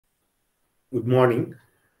Good morning.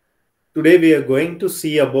 Today we are going to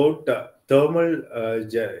see about thermal,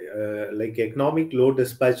 like economic load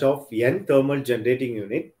dispatch of n thermal generating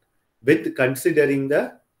unit with considering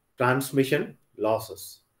the transmission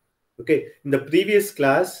losses. Okay, in the previous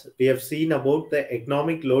class, we have seen about the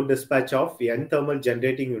economic load dispatch of n thermal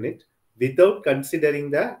generating unit without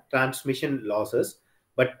considering the transmission losses.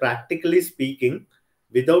 But practically speaking,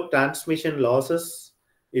 without transmission losses,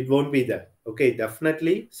 it won't be there. Okay,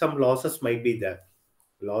 definitely some losses might be there.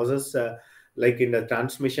 Losses, like in the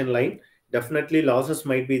transmission line, definitely losses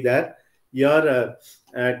might be there. Your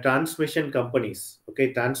transmission companies,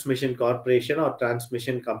 okay, transmission corporation or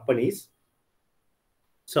transmission companies,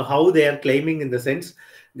 so how they are claiming, in the sense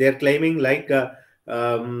they are claiming like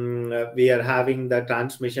we are having the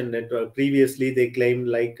transmission network. Previously they claimed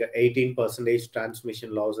like 18 percentage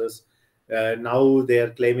transmission losses. Now they are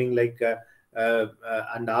claiming like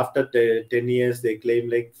and after 10 years they claim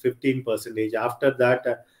like 15 percentage. After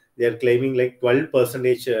that they are claiming like 12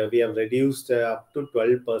 percentage. We have reduced up to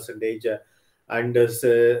 12 percentage, and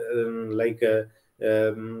 10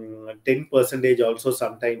 percentage also.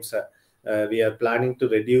 Sometimes we are planning to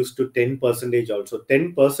reduce to 10 percentage also.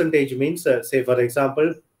 10 percentage means, say for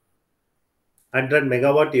example, 100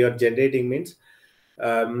 megawatt you are generating means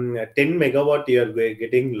 10 megawatt you are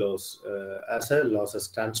getting loss as a losses,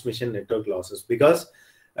 transmission network losses, because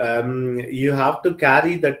you have to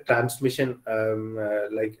carry that transmission,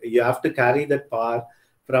 like you have to carry that power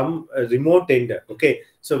from a remote end. Okay,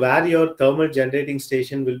 so where your thermal generating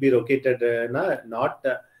station will be located, not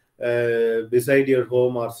beside your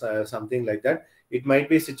home or something like that. It might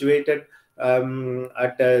be situated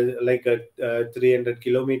at 300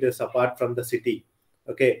 kilometers apart from the city.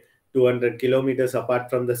 Okay, 200 kilometers apart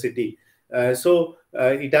from the city.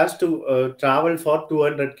 It has to travel for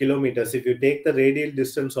 200 kilometers. If you take the radial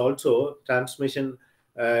distance also, transmission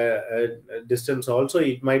distance also,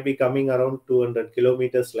 it might be coming around 200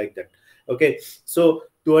 kilometers, like that. Okay, so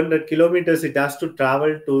 200 kilometers it has to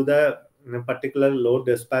travel to the particular load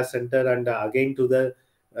dispatch center, and again to the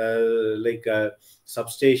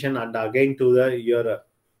substation, and again to the your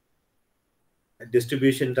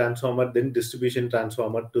distribution transformer, then distribution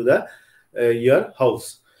transformer to the your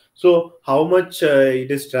house. So how much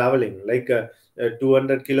it is traveling, like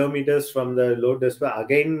 200 kilometers from the load dispatch,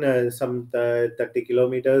 again some 30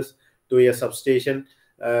 kilometers to a substation,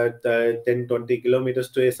 10-20 kilometers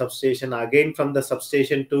to a substation, again from the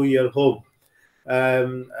substation to your home,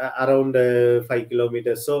 around 5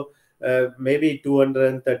 kilometers. So maybe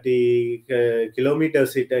 230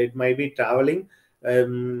 kilometers it might be traveling,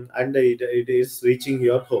 and it is reaching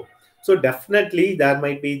your home. So definitely there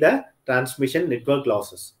might be the transmission network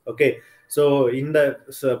losses. Okay, so in the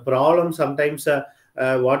problem, sometimes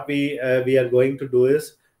what we are going to do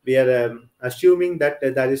is, we are assuming that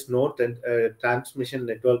there is no transmission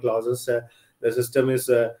network losses. The system is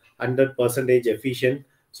 100% efficient.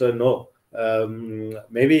 So no,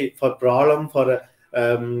 maybe for problem, for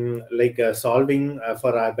solving,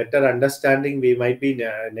 for a better understanding, we might be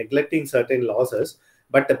neglecting certain losses.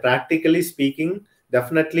 But practically speaking,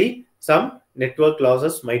 definitely some network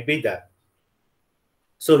losses might be there.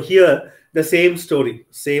 So here the same story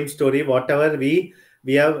whatever we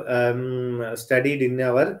have studied in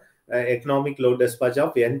our economic load dispatch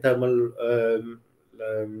of n thermal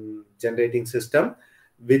generating system,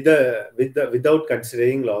 without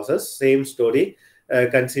considering losses. Same story.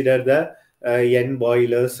 Consider the n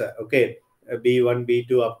boilers. Okay, B1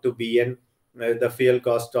 B2 up to Bn. The fuel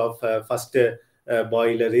cost of first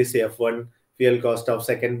boiler is F1, fuel cost of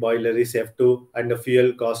second boiler is F2, and the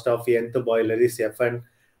fuel cost of nth boiler is Fn,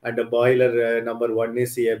 and the boiler number 1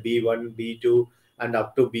 is here B1 B2 and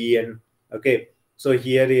up to Bn. Okay, so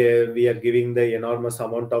here we are giving the enormous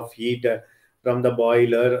amount of heat from the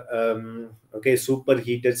boiler. Okay,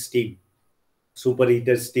 superheated steam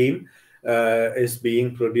is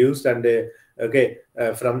being produced, and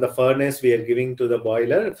from the furnace we are giving to the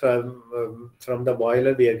boiler. From the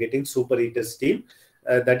boiler we are getting superheated steam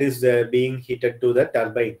that is being heated to the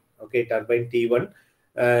turbine. Okay, turbine T1.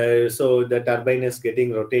 So the turbine is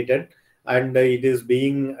getting rotated, and it is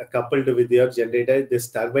being coupled with your generator. This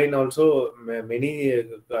turbine also, many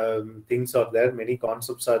things are there, many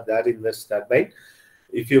concepts are there in this turbine.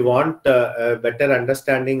 If you want a better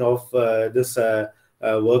understanding of this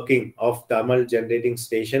working of thermal generating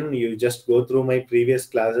station, you just go through my previous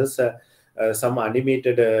classes. Some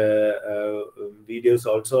animated videos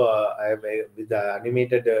also I have, with the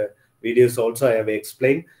animated videos also I have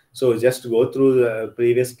explained. So just go through the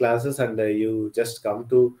previous classes, and you just come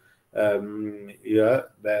to you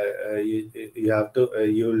have to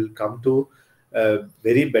you'll come to a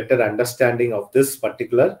very better understanding of this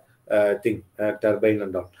particular turbine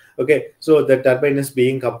and all. Okay, so the turbine is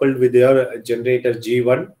being coupled with your generator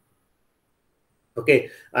G1. Okay,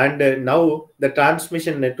 and now the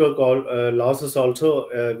transmission network losses also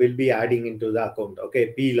will be adding into the account. Okay,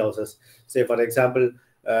 P losses. Say for example,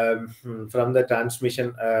 from the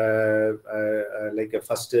transmission, like a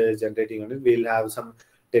first generating unit, we'll have some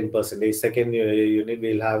 10%. Second unit,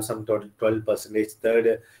 we'll have some 12%.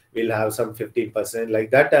 Third, we'll have some 15%.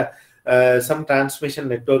 Like that, some transmission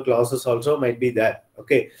network losses also might be there.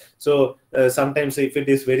 Okay, so sometimes if it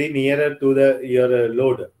is very nearer to the your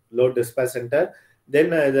load dispatch center, then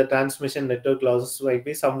the transmission network losses might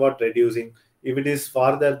be somewhat reducing. If it is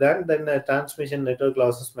farther than, then transmission network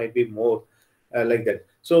losses might be more, like that.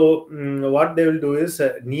 So what they will do is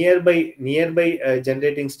nearby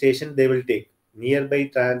generating station they will take,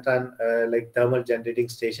 nearby like thermal generating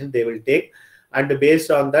station they will take, and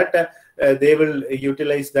based on that they will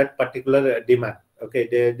utilize that particular demand. Okay,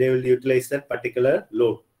 they will utilize that particular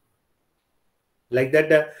load, like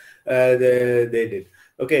that. They did.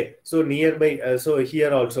 Okay, so nearby, so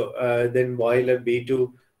here also, then boiler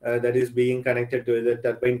B2 that is being connected to the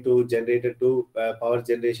turbine 2, generator 2, power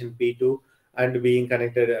generation P2, and being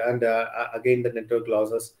connected, and again the network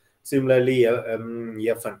losses. Similarly,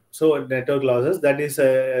 F1. So network losses, that is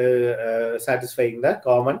satisfying the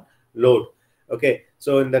common load. Okay,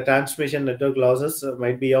 so in the transmission network losses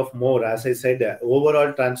might be of more, as I said,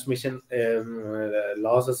 overall transmission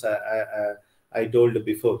losses. I told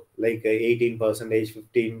before, like 18%,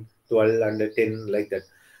 15, 12, and 10, like that.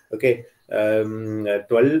 Okay,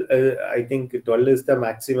 12, I think 12 is the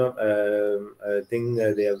maximum thing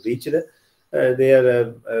they have reached. They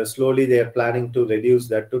are slowly they are planning to reduce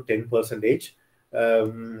that to 10%.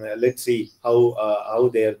 Let's see how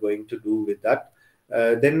they are going to do with that.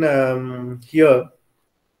 Then here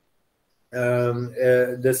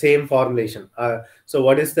the same formulation. So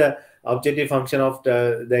what is the objective function of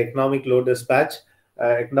the economic load dispatch?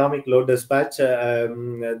 Economic load dispatch,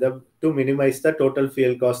 to minimize the total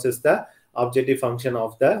fuel cost is the objective function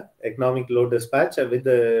of the economic load dispatch with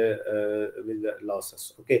the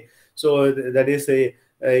losses. Okay, so that is a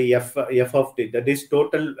f of t, that is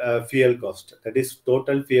total fuel cost. That is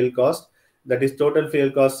total fuel cost. That is total fuel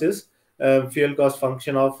cost is fuel cost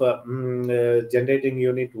function of generating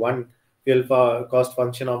unit 1, fuel cost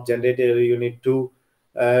function of generator unit 2,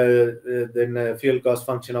 then fuel cost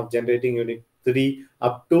function of generating unit 3,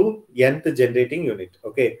 up to nth generating unit.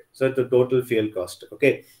 Okay, so the total fuel cost.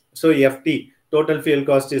 Okay, so ft, total fuel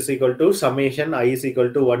cost, is equal to summation I is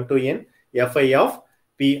equal to 1 to n fi of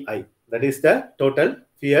pi. That is the total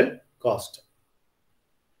fuel cost.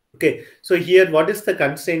 Okay, so here what is the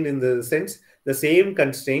constraint? In the sense, the same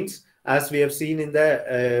constraints as we have seen in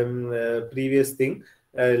the previous thing,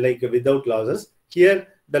 like without losses. Here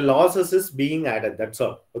the losses is being added, that's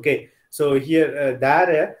all. Okay, so here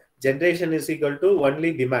there generation is equal to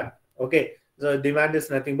only demand. Okay, so demand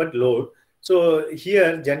is nothing but load. So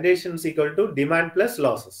here generation is equal to demand plus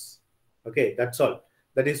losses. Okay, that's all.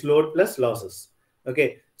 That is load plus losses.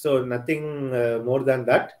 Okay, so nothing more than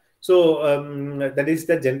that. So that is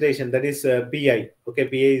the generation, that is pi. Okay,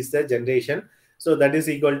 pi is the generation. So that is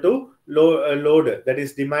equal to load, that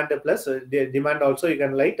is demand plus demand also you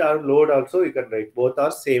can write, or load also you can write. Both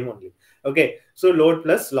are same only. Okay, so load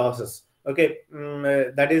plus losses. Okay,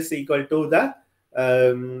 that is equal to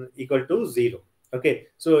the equal to 0. Okay,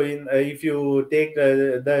 so in if you take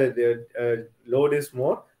the load is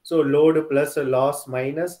more, so load plus loss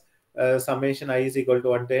minus summation I is equal to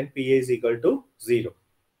 1 to n, pi is equal to 0.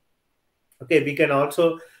 Okay, we can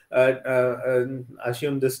also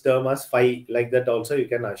assume this term as phi, like that also you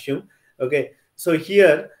can assume. Okay, so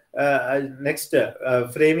here next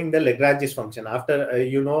framing the Lagrange's function. After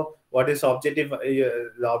you know what is objective,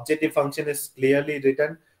 the objective function is clearly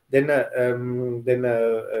written, then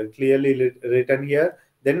clearly written here,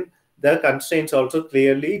 then the constraints also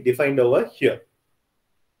clearly defined over here.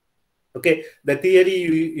 Okay, the theory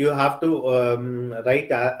you have to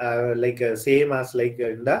write like same as like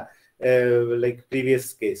in the like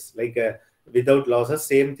previous case, like without losses,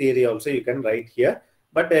 same theory also you can write here,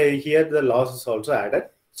 but here the loss is also added,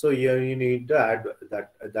 so here you need to add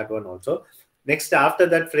that one also. Next, after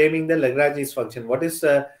that, framing the Lagrange's function. What is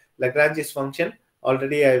Lagrange's function?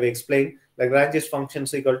 Already I have explained. Lagrange's function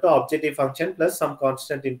is equal to objective function plus some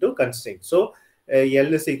constant into constraint. So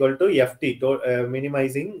L is equal to ft,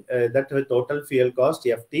 minimizing that total fuel cost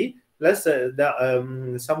ft plus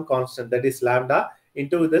the some constant, that is lambda,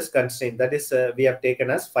 into this constraint, that is we have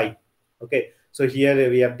taken as phi. Okay, so here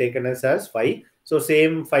we have taken as phi. So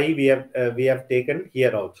same phi we have taken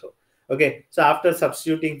here also. Okay, so after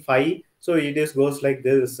substituting phi, so it is goes like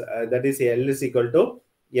this, that is L is equal to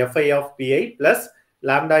Fi of Pi plus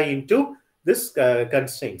lambda into this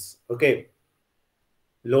constraints. Okay,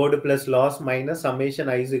 load plus loss minus summation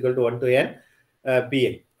I is equal to 1 to n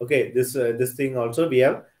Pi. Okay, this thing also we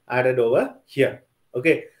have added over here.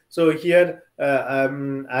 Okay, so here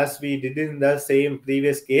as we did in the same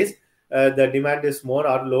previous case, the demand is more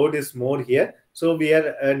or load is more here, so we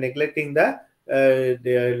are neglecting the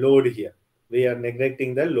load here. We are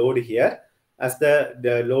neglecting the load here, as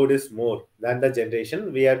the load is more than the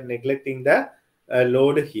generation. We are neglecting the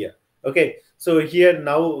load here. Okay, so here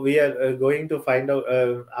now we are going to find out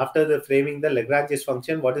after the framing the Lagrange's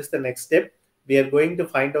function, what is the next step? We are going to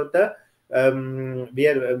find out the we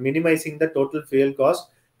are minimizing the total fuel cost.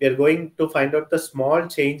 We are going to find out the small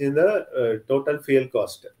change in the total fuel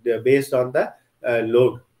cost based on the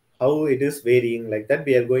load, how it is varying. Like that,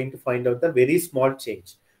 we are going to find out the very small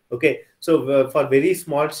change. Okay, so for very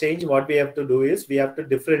small change, what we have to do is we have to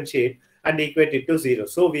differentiate and equate it to 0.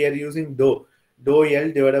 So we are using dou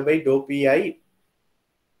L divided by dou Pi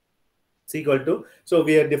is equal to, so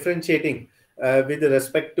we are differentiating with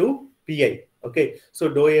respect to Pi. Okay, so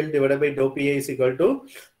dou L divided by dou Pi is equal to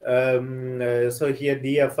so here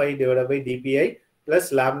dFi divided by dPi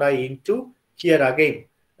plus lambda into here again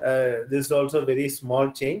this is also very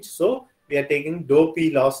small change, so we are taking dou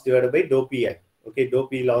P loss divided by dou Pi. Okay, dou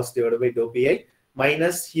P loss divided by dou Pi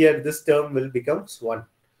minus here this term will becomes 1.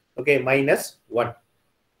 Okay, minus 1.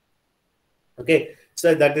 Okay,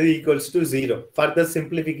 so that is equals to 0. Further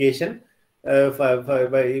simplification,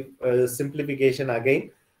 by simplification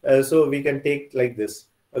again, so we can take like this.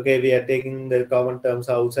 Okay, we are taking the common terms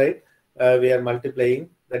outside. We are multiplying.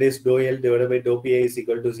 That is dou L divided by dou Pi is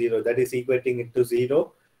equal to 0. That is equating it to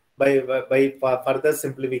 0. By further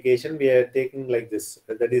simplification, we are taking like this.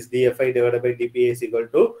 That is dFi divided by dPi is equal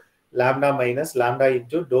to lambda minus lambda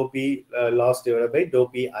into dou P loss divided by dou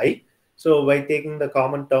Pi. So by taking the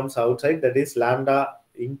common terms outside, that is lambda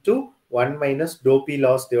into 1 minus dou P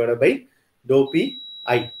loss divided by dou Pi.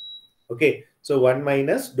 Okay, so 1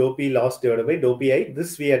 minus dou P loss divided by dou Pi.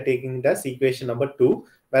 This we are taking as equation number 2,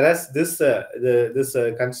 whereas this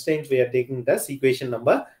constraint we are taking as equation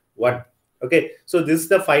number 1. Okay, so this is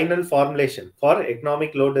the final formulation for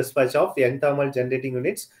economic load dispatch of n thermal generating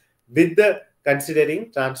units with the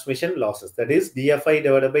considering transmission losses. That is dFi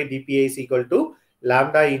divided by dPi is equal to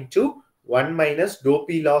lambda into 1 minus dou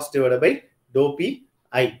P loss divided by dou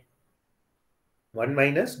Pi. 1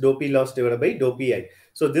 minus dou P loss divided by dou Pi.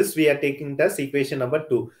 So this we are taking as equation number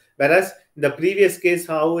 2. Whereas in the previous case,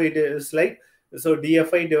 how it is like, so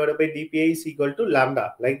dFi divided by dPi is equal to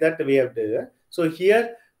lambda. Like that we have to. So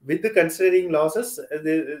here with the considering losses,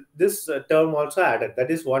 this term also added. That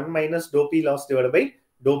is 1 minus dou P loss divided by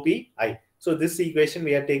dou Pi. So this equation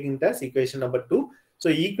we are taking as equation number 2. So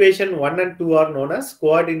equation 1 and 2 are known as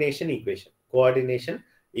coordination equation. Coordination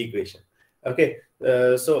equation. Okay.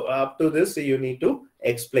 So up to this you need to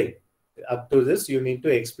explain. Up to this you need to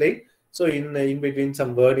explain. So in between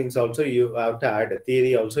some wordings also you have to add.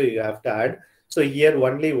 Theory also you have to add. So here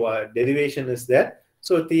only derivation is there.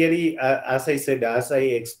 So theory, as I said, as I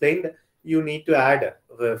explained, you need to add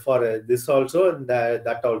for this also and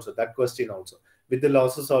that also, that question also. With the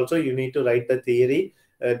losses also, you need to write the theory,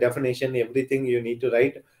 definition, everything you need to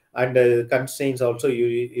write. And constraints also,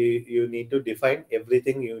 you need to define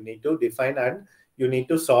everything. You need to define and you need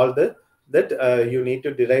to solve you need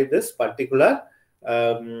to derive this particular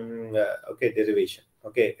derivation.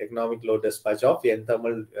 Okay, economic load dispatch of n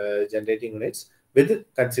thermal generating units with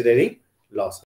considering losses.